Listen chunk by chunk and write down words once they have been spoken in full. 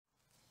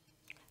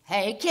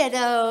Hey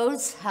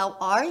kiddos, how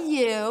are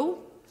you?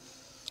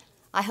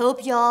 I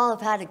hope y'all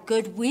have had a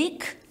good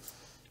week.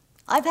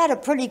 I've had a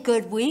pretty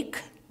good week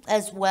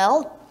as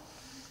well.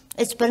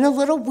 It's been a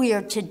little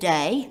weird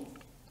today.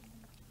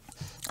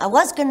 I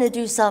was going to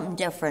do something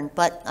different,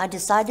 but I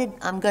decided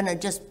I'm going to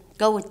just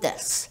go with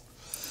this.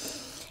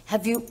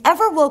 Have you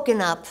ever woken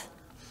up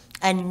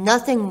and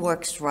nothing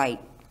works right?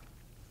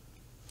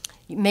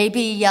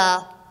 Maybe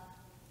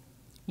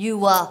you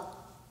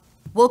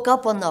woke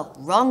up on the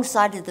wrong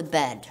side of the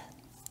bed.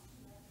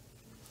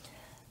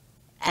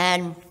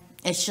 And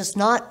it's just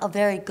not a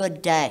very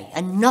good day.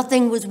 And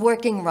nothing was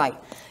working right.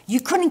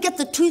 You couldn't get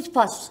the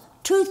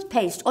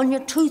toothpaste on your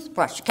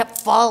toothbrush. It kept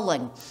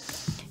falling.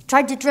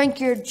 Tried to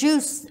drink your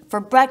juice for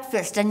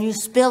breakfast and you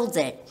spilled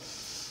it.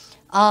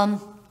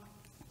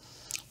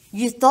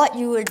 You thought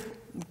you had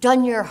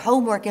done your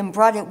homework and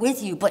brought it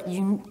with you, but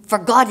you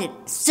forgot it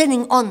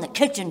sitting on the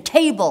kitchen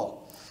table.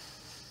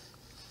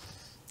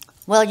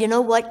 Well, you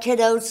know what,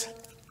 kiddos?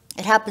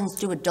 It happens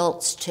to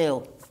adults,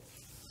 too.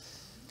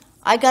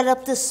 I got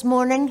up this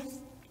morning.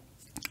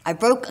 I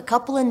broke a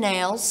couple of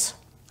nails.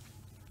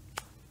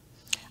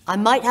 I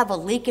might have a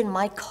leak in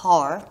my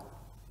car.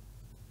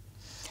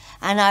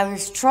 And I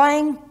was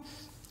trying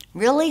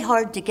really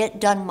hard to get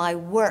done my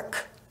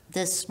work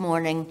this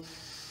morning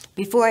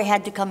before I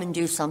had to come and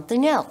do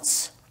something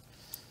else.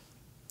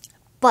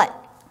 But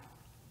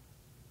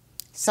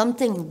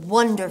something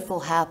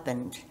wonderful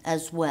happened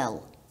as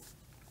well.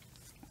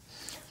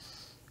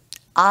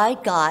 I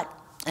got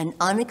an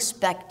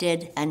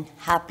unexpected and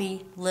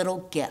happy little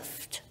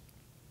gift.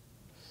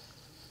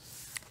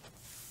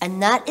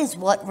 And that is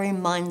what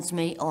reminds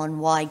me on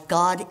why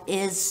God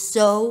is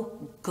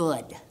so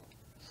good.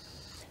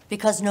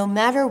 Because no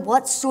matter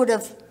what sort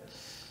of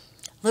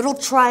little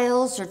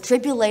trials or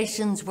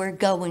tribulations we're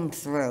going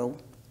through,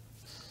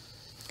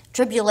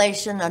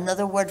 tribulation,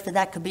 another word for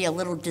that could be a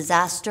little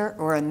disaster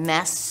or a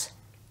mess.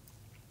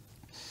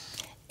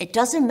 It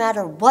doesn't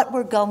matter what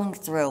we're going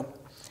through.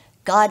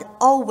 God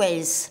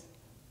always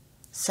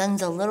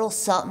sends a little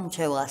something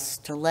to us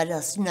to let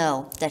us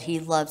know that he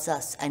loves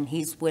us and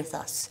he's with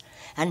us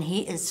and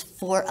he is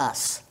for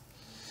us.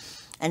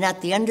 And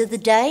at the end of the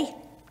day,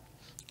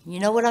 you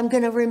know what I'm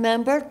going to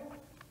remember?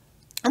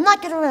 I'm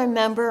not going to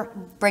remember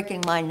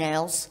breaking my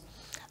nails.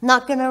 I'm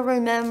not going to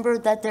remember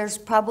that there's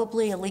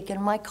probably a leak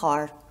in my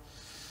car.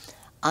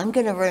 I'm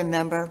going to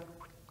remember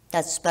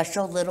that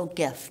special little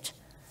gift.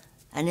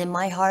 And in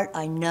my heart,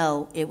 I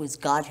know it was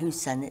God who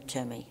sent it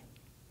to me.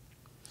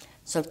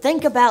 So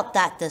think about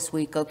that this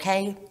week,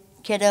 okay,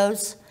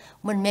 kiddos?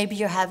 When maybe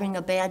you're having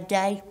a bad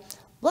day,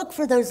 look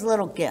for those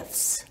little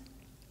gifts.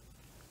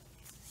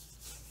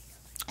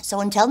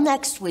 So until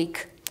next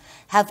week,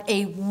 have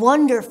a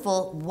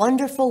wonderful,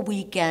 wonderful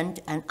weekend,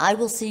 and I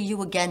will see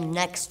you again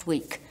next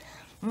week.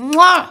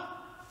 Mwah!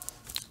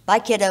 Bye,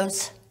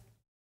 kiddos.